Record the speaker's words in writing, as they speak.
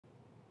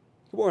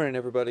Good morning,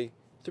 everybody.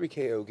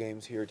 3KO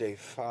Games here, day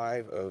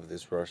 5 of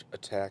this Rush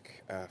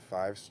Attack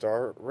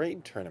 5-star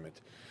raid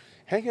tournament.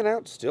 Hanging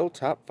out, still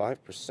top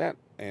 5%,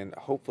 and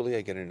hopefully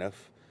I get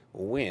enough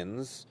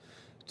wins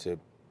to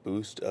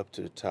boost up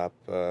to top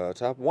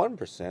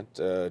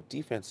 1%.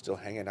 Defense still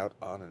hanging out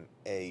on an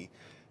A,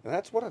 and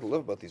that's what I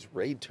love about these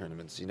raid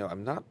tournaments. You know,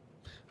 I'm not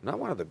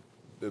one of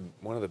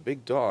the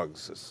big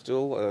dogs.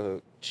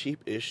 Still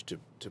cheap-ish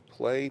to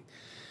play,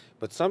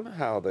 but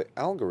somehow the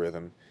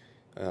algorithm.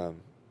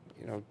 Um,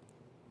 you know,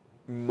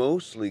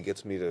 mostly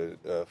gets me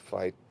to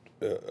fight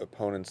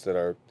opponents that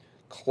are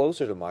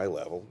closer to my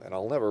level, and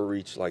I'll never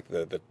reach like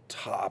the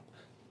top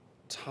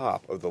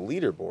of the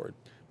leaderboard,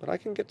 but I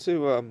can get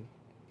to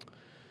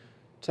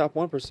top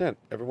 1%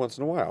 every once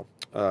in a while.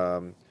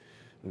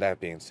 That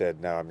being said,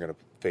 now I'm going to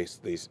face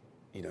these,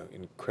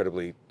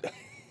 incredibly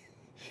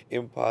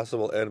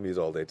impossible enemies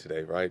all day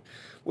today, right?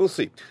 We'll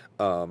see.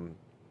 All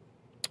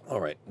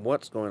right,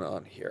 what's going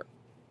on here?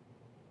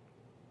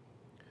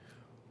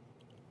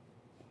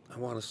 I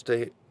want to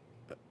stay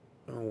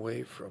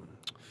away from.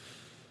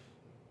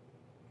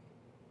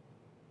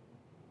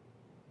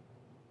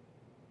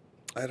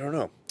 I don't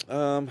know.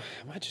 I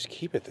might just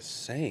keep it the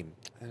same.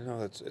 I don't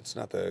know. It's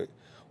not the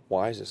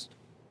wisest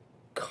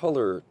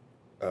color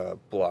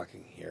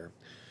blocking here,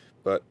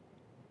 but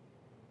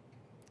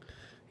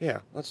yeah,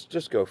 let's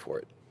just go for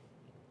it.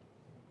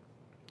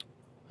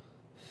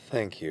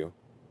 Thank you.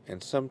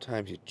 And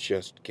sometimes you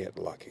just get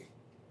lucky,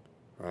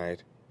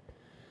 right?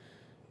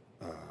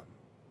 Um,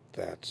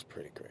 that's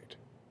pretty great.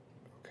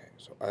 Okay,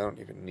 so I don't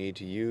even need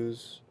to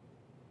use.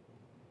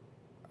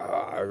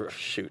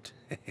 Shoot.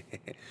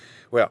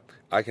 Well,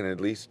 I can at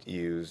least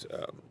use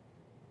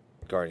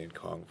Guardian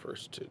Kong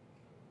first to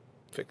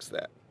fix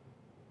that.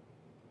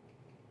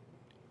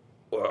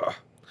 Ugh.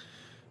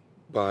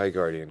 Bye,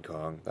 Guardian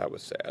Kong. That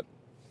was sad.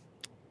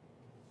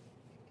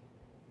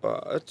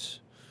 But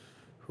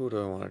who do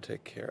I want to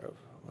take care of?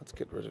 Let's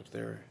get rid of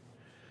their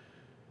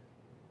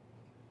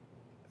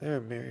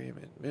Miriam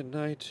at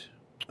midnight.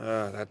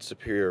 That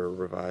superior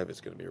revive is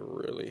going to be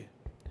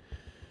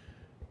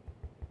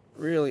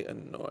really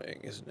annoying,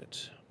 isn't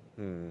it?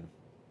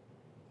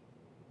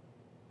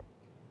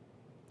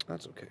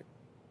 That's okay.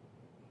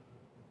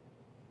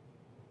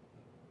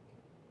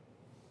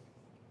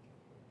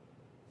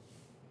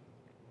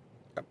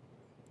 Yep.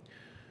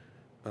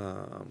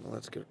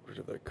 Let's get rid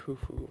of that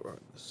Khufu on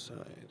the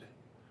side.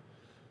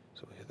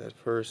 So we hit that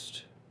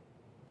first.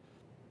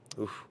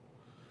 Oof.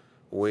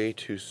 Way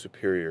too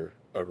superior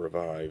a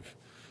revive.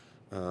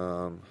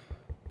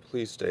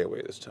 Please stay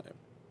away this time.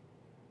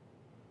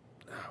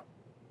 Ow.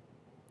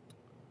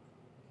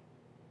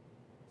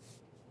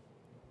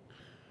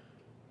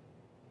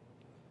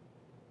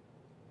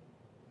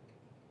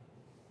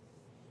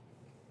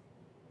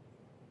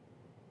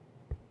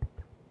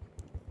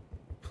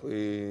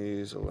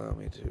 Please allow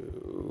me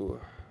to.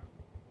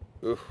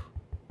 Oof.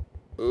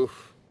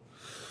 Oof.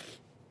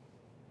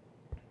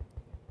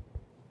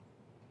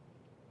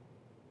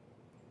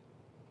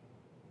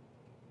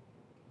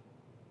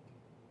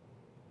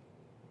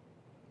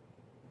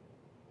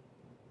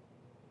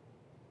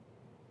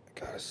 I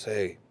gotta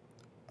say,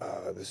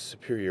 this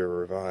superior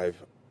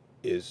revive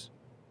is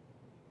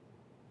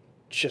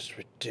just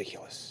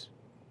ridiculous.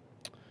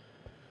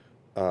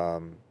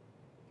 Um,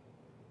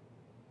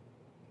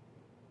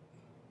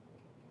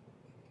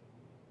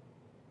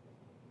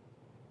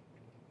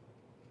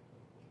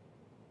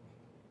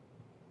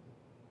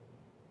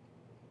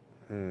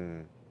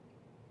 hmm.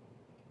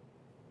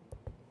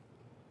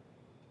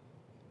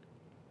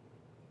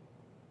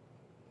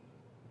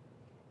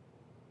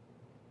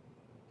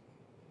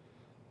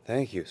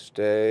 Thank you.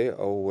 Stay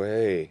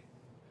away.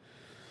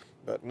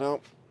 But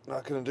no,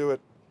 not gonna do it.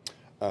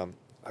 Um,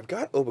 I've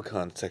got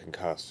Obacon's second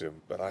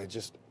costume, but I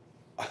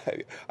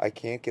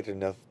can't get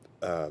enough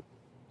uh,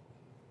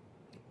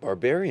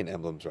 barbarian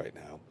emblems right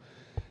now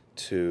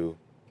to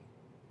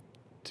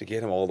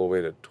get him all the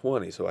way to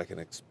 20, so I can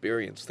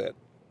experience that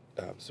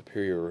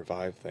superior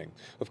revive thing.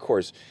 Of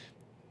course,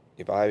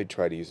 if I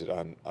try to use it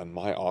on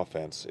my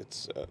offense,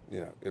 it's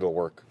it'll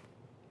work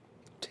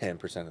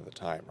 10% of the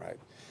time, right?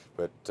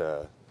 But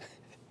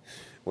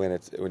when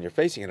you're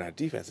facing it on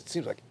defense, it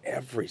seems like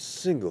every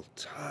single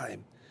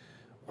time.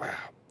 Wow,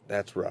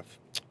 that's rough.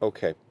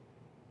 Okay,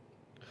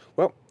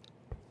 well,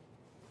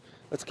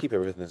 let's keep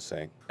everything the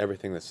same.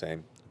 Everything the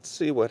same. Let's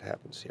see what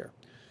happens here.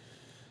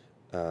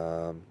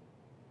 All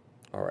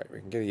right, we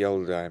can get a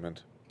yellow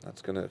diamond.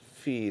 That's gonna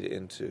feed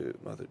into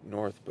Mother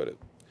North, but if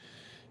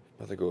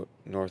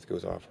North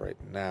goes off right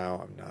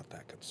now, I'm not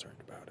that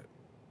concerned about it.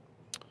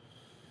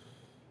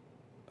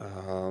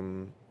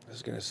 This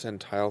is gonna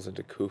send tiles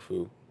into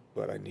Khufu,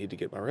 but I need to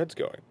get my reds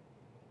going.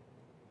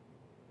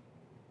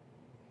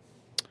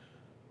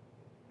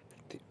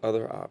 The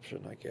other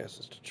option, I guess,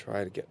 is to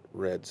try to get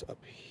reds up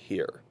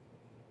here.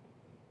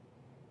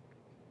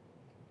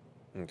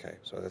 Okay,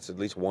 so that's at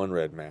least one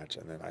red match,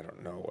 and then I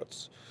don't know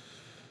what's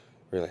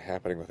really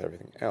happening with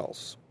everything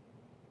else.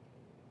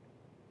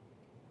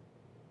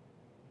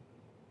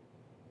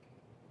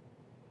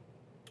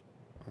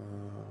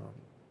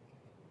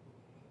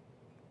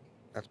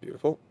 That's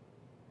beautiful.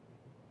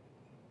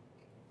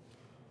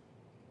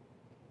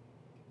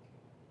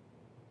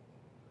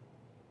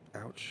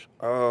 Ouch.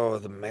 Oh,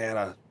 the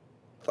mana.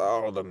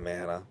 Oh, the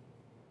mana.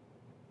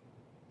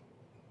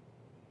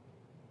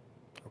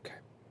 Okay.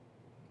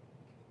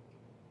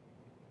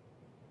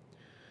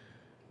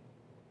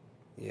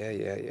 Yeah.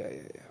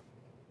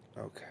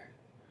 Okay.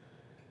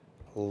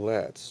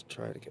 Let's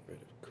try to get rid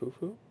of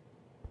Khufu.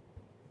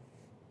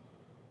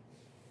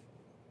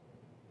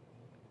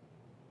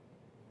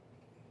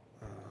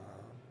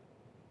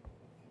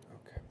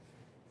 Okay.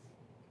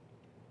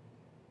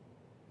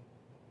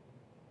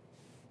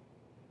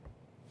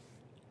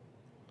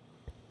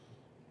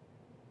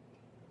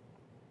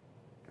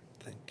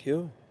 Thank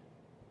you.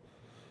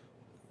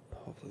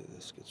 Hopefully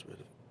this gets rid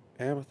of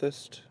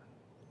Amethyst.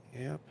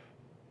 Yep.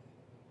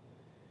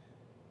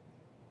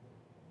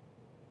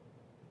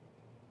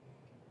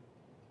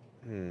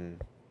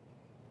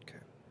 Okay.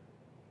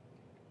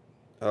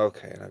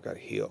 Okay, and I've got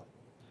heal.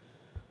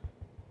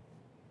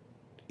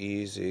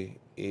 Easy,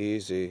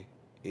 easy,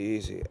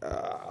 easy.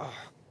 Ah,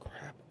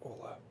 crap,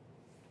 Ola.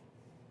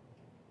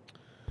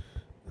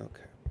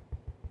 Okay.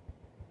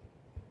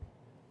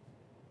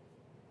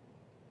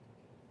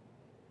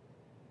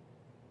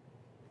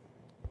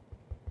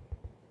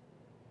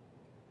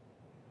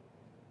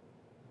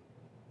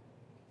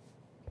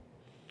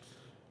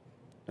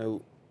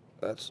 No,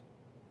 that's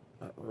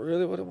not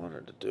really what I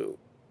wanted to do.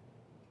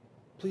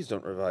 Please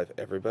don't revive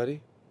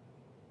everybody.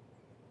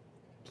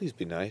 Please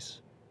be nice.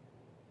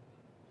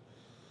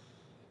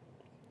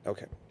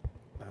 Okay.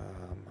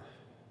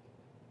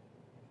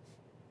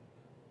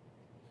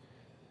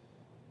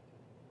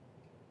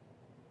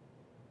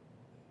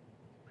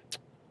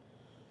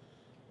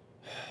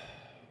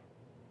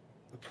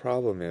 The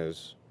problem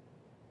is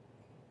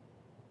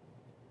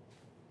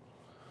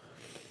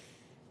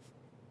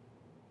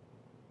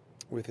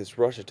with this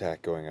rush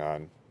attack going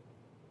on,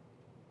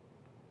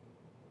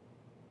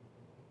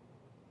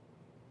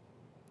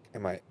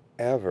 am I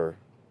ever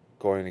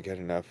going to get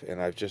enough?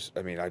 And I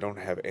don't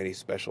have any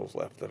specials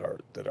left that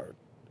are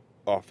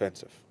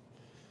offensive.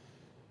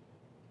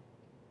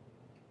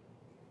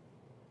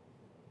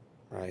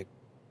 Right?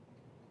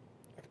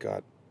 I've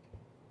got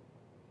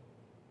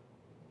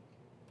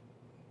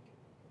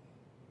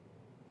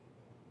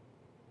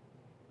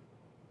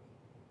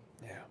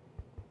yeah.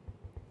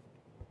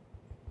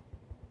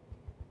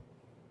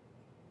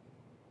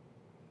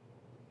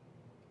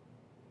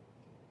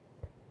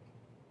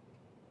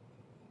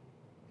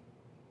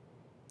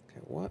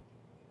 Okay, what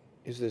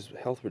is this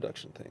health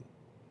reduction thing?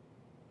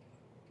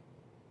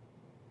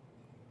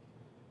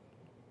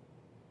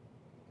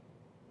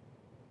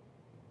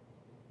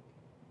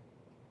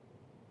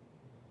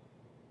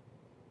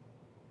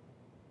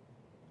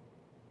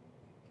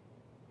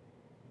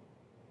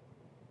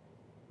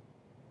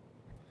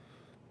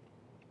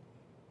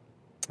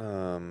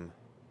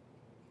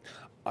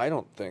 I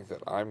don't think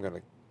that I'm going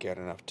to get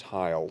enough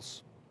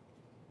tiles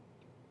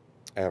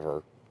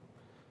ever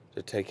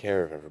to take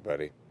care of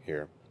everybody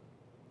here.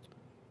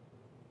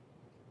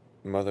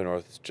 Mother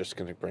North is just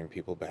going to bring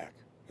people back,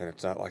 and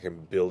it's not like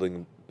I'm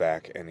building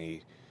back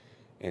any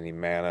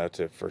mana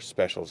for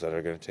specials that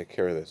are going to take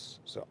care of this.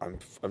 So I'm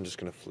just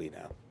going to flee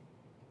now.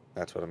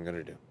 That's what I'm going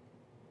to do.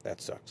 That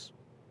sucks.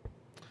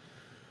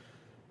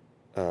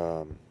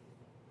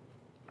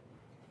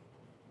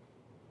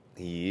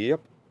 Yep.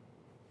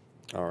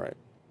 All right.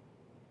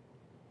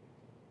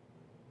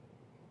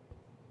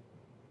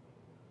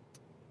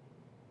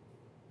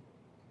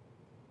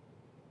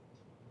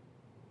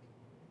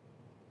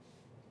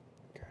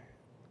 Okay.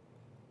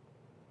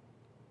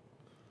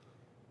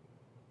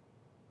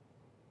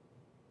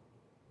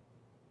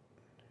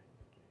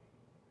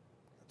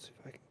 Let's see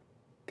if I can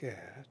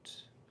get.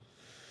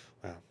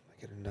 Well,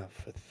 I get enough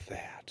for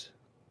that.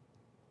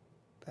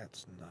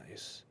 That's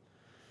nice.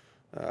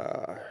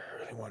 I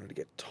really wanted to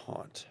get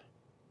taunt.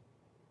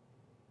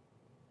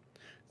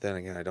 Then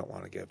again, I don't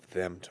want to give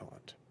them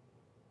taunt.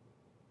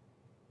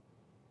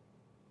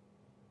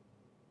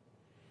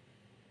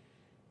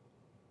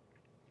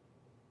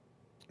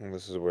 And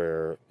this is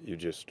where you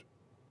just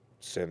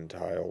send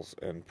tiles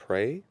and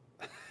pray.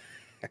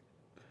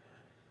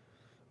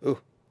 Ooh,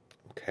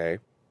 okay.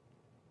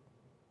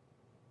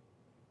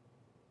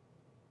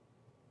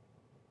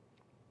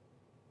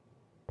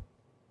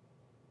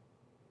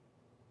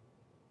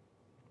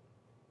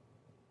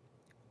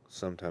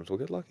 Sometimes we'll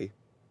get lucky.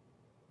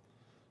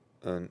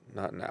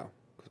 Not now,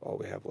 because all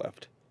we have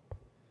left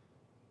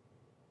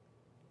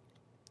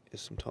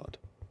is some taunt.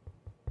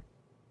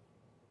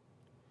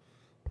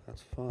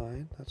 That's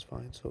fine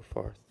so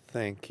far.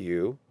 Thank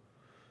you.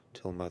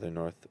 Till Mother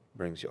North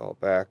brings you all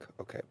back.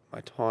 Okay,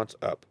 my taunt's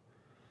up.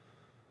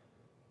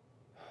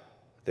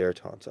 Their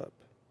taunt's up.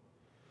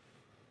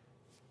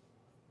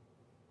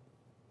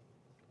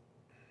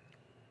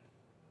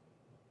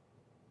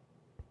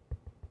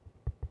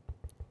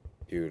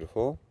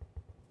 Beautiful.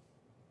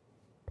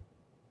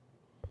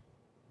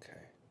 Okay.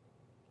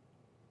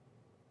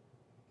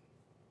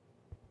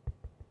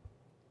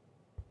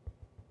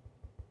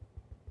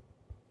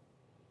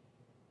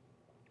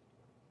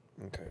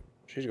 Okay,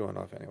 she's going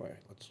off anyway.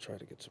 Let's try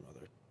to get some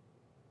other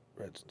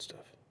reds and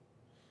stuff.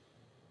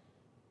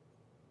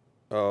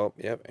 Oh,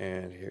 yep,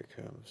 and here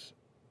comes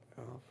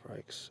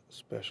Alfreich's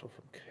special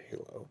from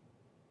Kalo.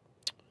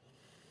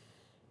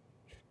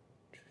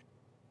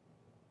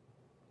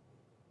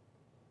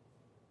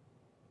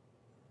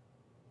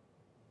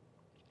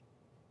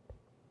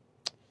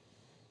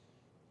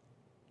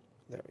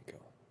 There we go.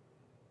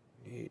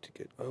 Need to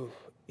get, oh,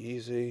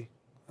 easy.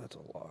 That's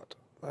a lot.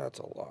 That's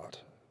a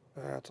lot.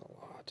 That's a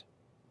lot.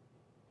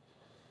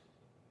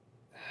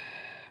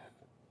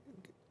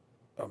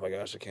 Oh my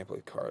gosh, I can't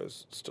believe Kara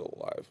is still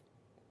alive.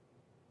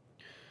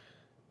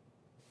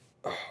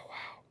 Oh,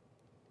 wow.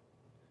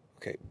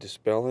 Okay,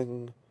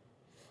 dispelling.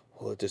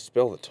 Will it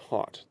dispel the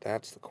taunt?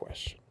 That's the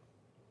question.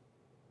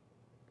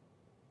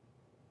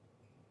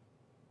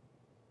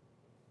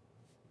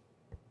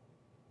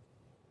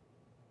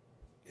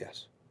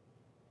 Yes.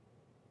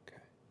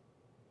 Okay.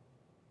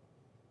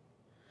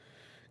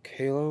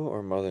 Kalo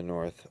or Mother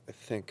North? I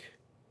think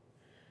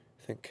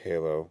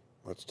Kalo.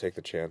 Let's take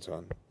the chance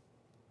on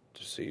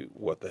to see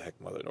what the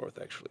heck Mother North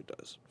actually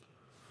does.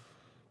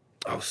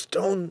 Oh,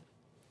 stone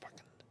fucking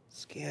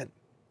skin.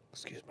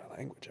 Excuse my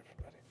language,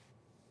 everybody.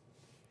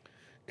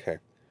 Okay.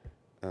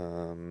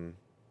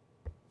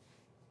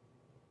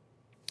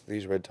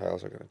 These red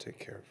tiles are going to take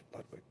care of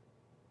Ludwig.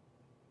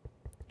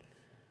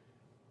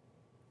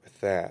 With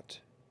that,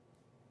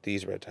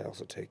 these red tiles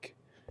will take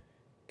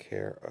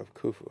care of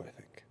Khufu, I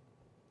think.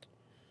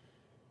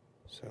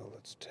 So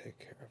let's take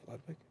care of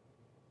Ludwig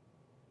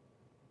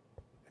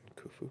and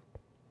Khufu.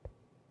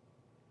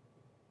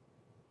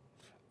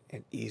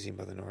 And easy,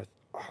 Mother North.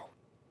 Oh,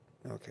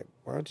 okay.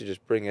 Why don't you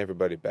just bring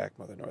everybody back,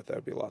 Mother North? That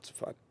would be lots of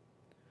fun.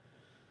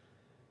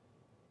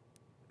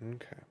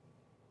 Okay.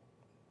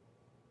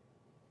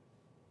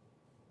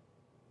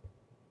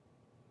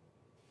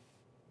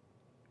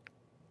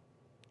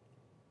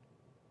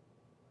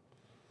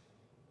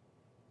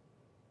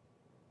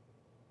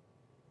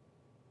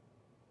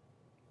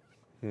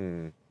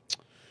 I'm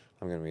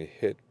going to be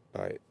hit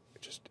by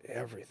just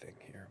everything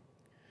here.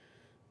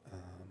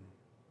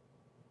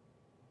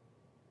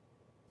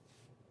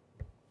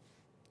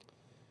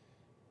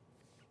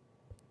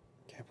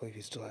 Can't believe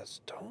he still has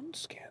stone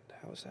skin.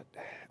 How's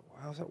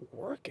that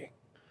working?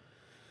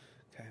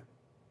 Okay.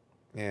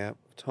 Yeah,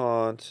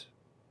 taunt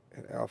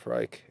and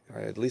Alfreich.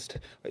 At least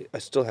I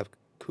still have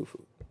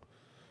Khufu.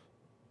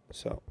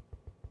 So.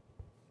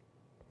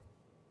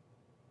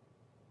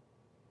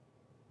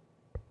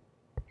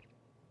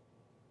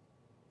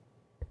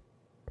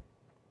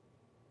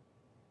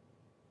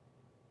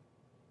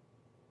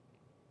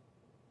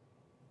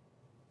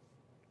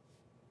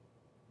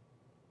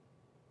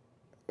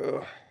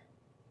 Ugh.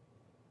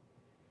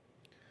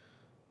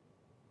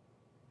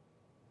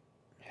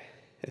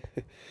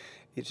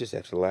 You just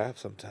have to laugh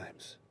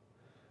sometimes.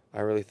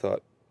 I really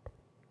thought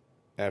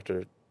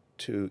after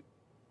 2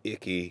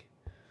 icky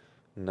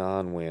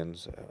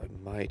non-wins, I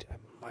might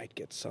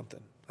get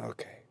something.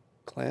 Okay,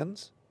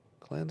 cleanse,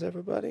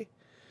 everybody.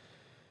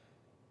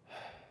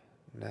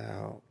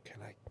 Now,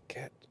 can I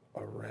get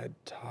a red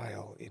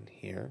tile in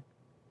here?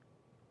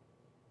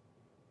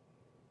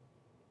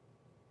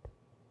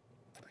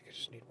 I think I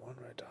just need one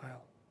red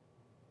tile.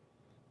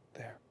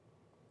 There.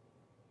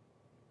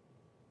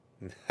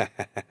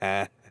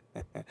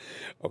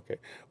 Okay,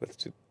 let's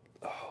do.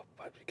 Oh,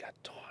 but we got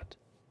taunt.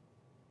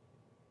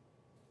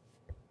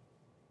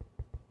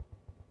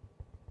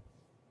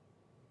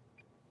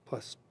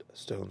 Plus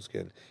stone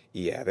skin.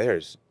 Yeah,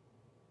 there's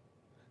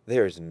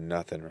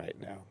nothing right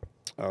now.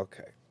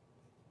 Okay.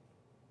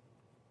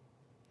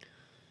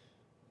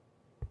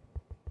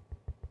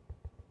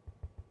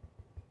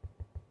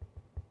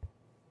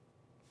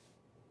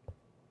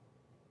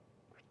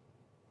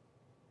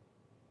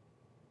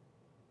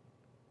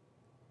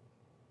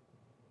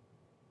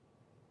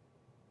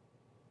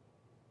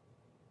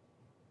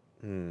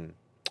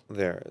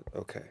 There.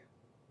 Okay.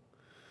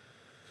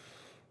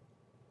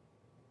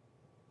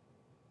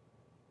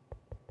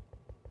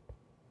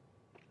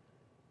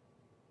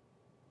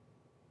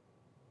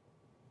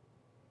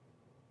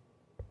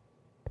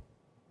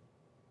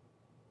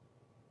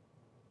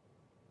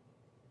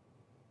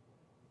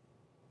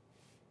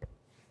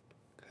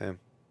 Okay.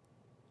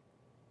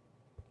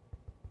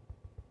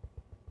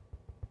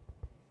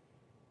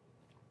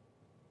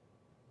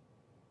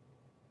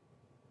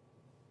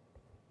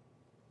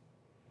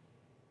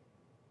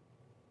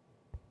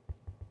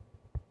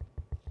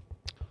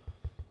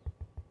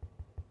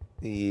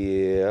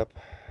 Yep.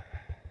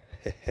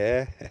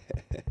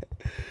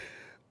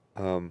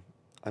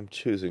 I'm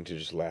choosing to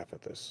just laugh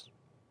at this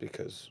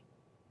because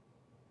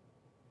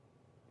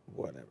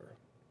whatever.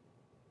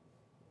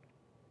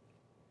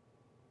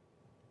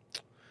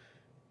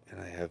 And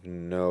I have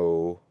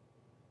no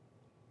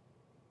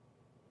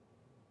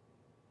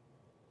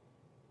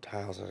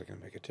tiles that are going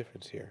to make a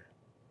difference here.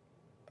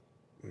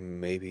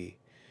 Maybe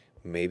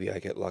I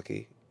get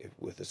lucky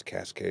with this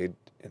cascade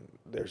and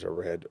there's a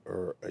red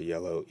or a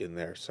yellow in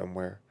there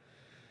somewhere.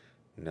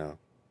 No.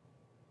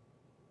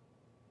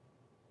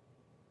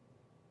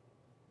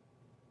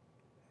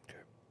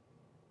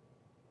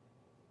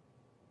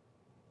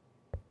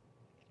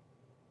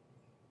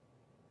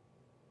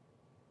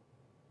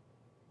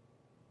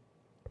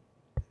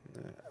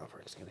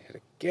 Alfred's going to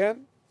hit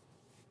again.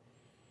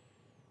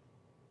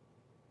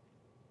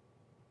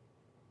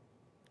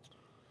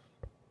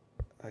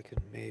 I can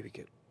maybe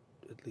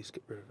at least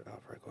get rid of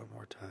Alfred one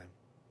more time.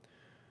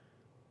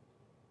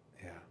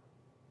 Yeah.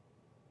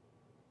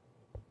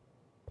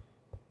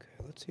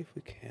 Okay, let's see if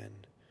we can.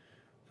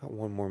 Got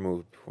one more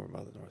move before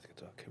Mother North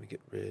gets up. Can we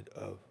get rid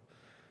of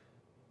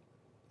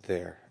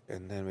there?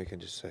 And then we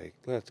can just say,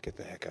 let's get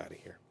the heck out of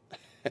here.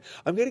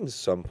 I'm getting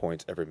some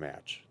points every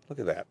match. Look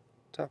at that.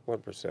 Top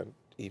 1%,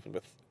 even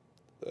with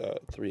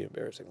 3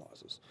 embarrassing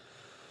losses.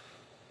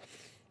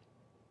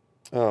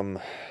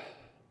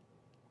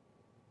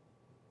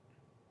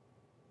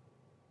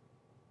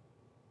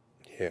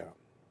 Yeah.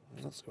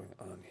 What's going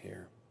on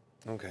here?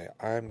 Okay,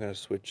 I'm going to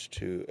switch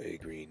to a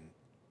green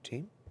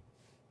team.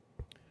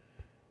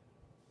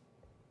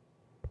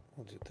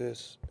 We'll do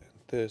this, and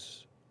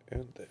this,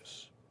 and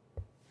this.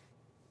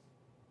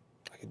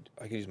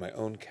 I could use my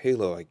own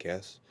Kalo, I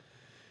guess.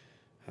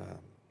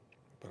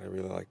 But I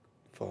really like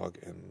Fog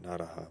and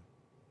Nadaha.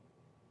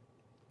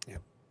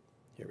 Yep,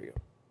 here we go.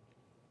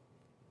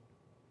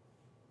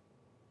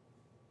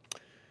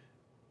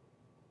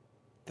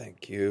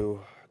 Thank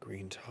you,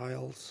 green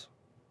tiles.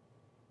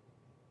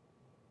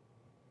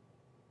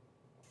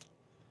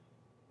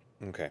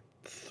 Okay,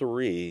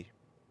 3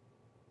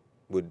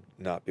 would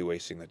not be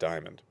wasting the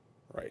diamond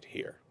right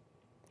here.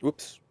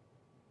 Whoops.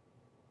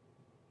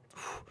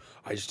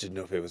 I just didn't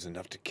know if it was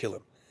enough to kill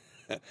him.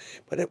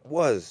 But it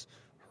was.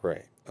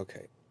 Hooray.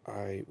 Okay,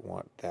 I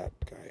want that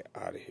guy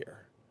out of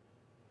here.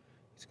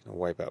 He's going to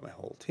wipe out my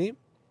whole team.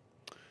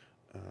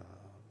 So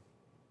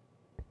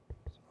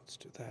let's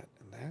do that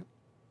and that.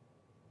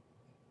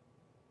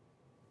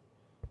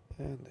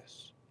 And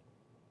this.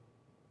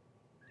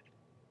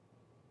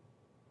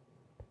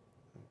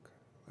 Okay,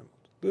 then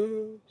we'll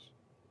do this.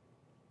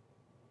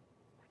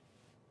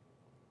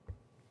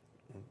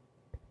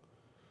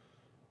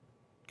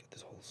 Get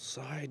this whole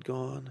side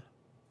gone.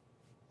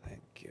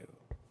 Thank you.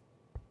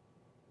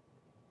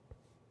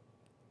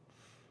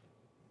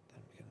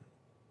 Then we can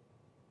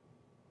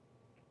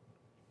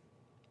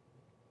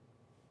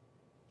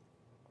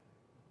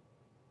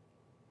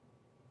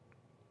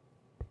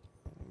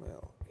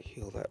well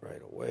heal that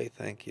right away.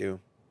 Thank you.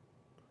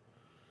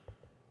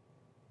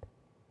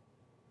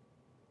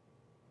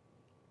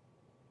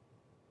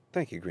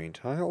 Thank you, green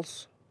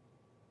tiles.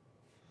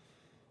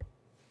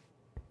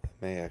 I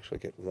may actually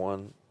get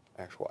one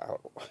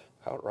actual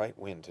outright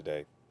win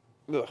today.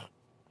 Ugh.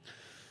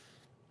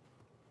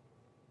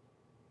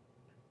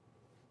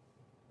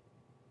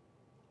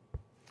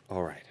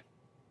 All right.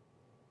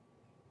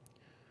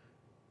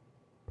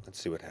 Let's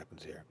see what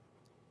happens here.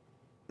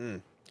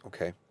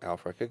 Okay,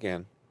 Alfred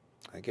again.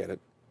 I get it.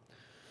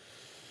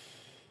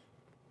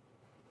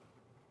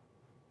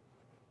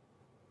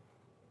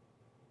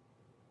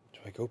 Do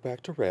I go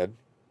back to red?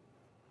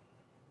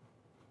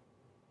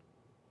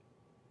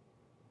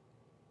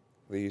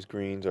 These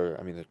greens are,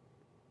 I mean, they're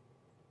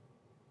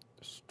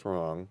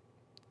strong.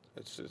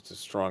 It's as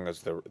strong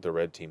as the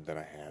red team that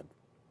I had.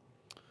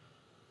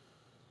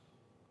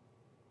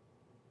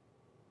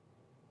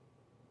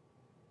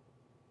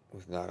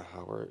 With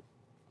Nadaha, we're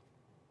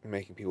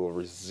making people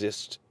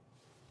resist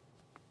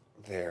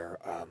their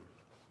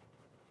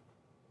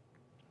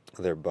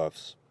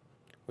buffs,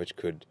 which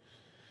could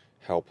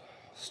help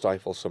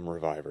stifle some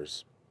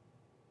revivers.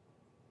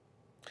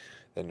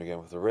 Then again,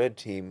 with the red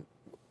team,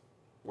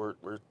 we're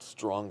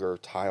stronger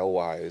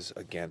tile-wise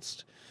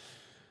against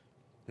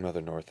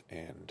Mother North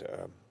and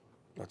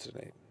what's his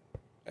name,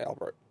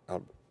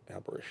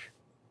 Alberish.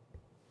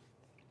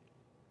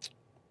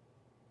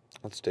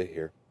 Let's stay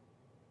here.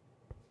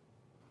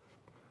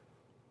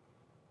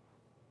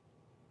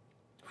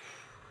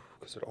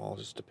 Because it all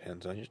just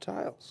depends on your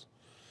tiles.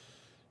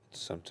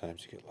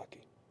 Sometimes you get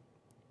lucky.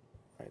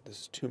 All right, this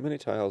is too many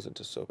tiles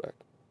into Sobek.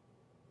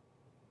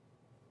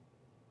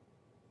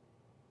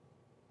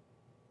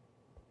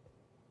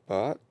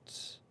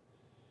 But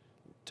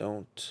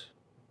don't.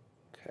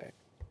 Okay.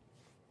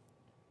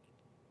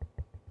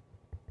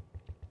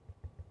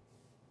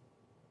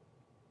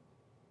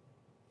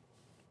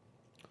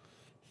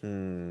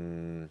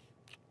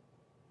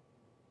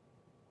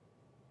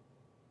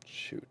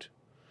 Shoot.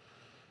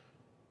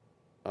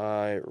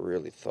 I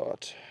really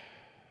thought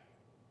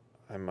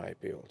I might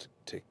be able to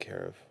take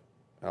care of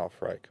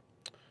Alfreich.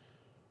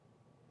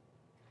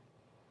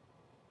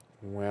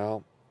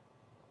 Well,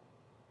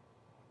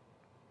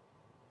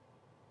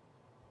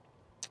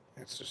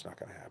 it's just not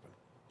going to happen.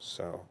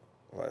 So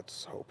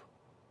let's hope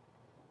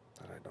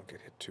that I don't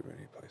get hit too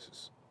many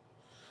places.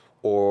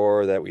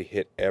 Or that we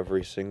hit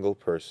every single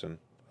person.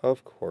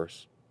 Of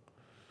course.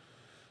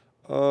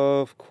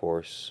 Of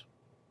course.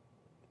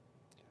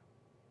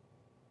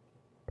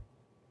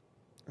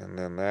 And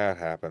then that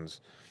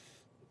happens.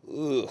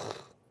 Ugh,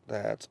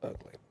 that's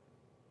ugly.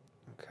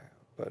 Okay,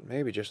 but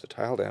maybe just the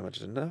tile damage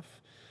is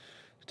enough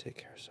to take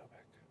care of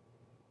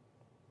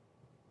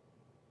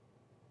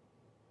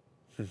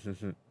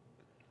Sobek.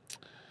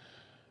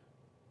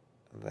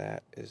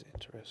 That is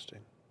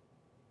interesting.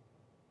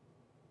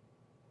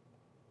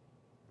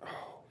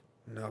 Oh,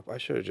 No, I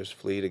should have just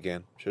fleed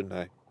again, shouldn't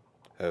I?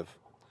 Have,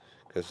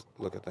 because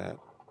look at that.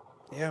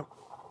 Yeah.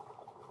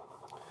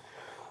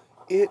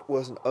 It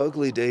was an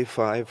ugly day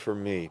 5 for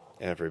me,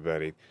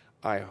 everybody.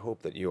 I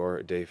hope that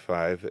your day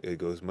 5 it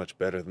goes much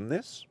better than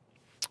this.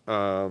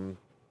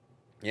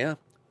 Yeah,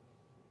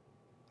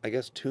 I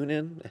guess tune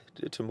in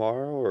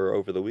tomorrow or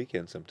over the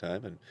weekend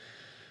sometime, and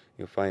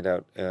you'll find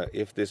out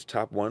if this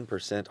top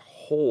 1%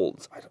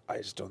 holds. I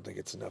just don't think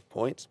it's enough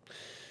points.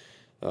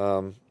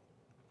 Um,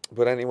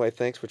 but anyway,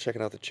 thanks for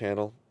checking out the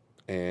channel,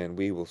 and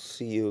we will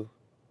see you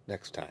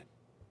next time.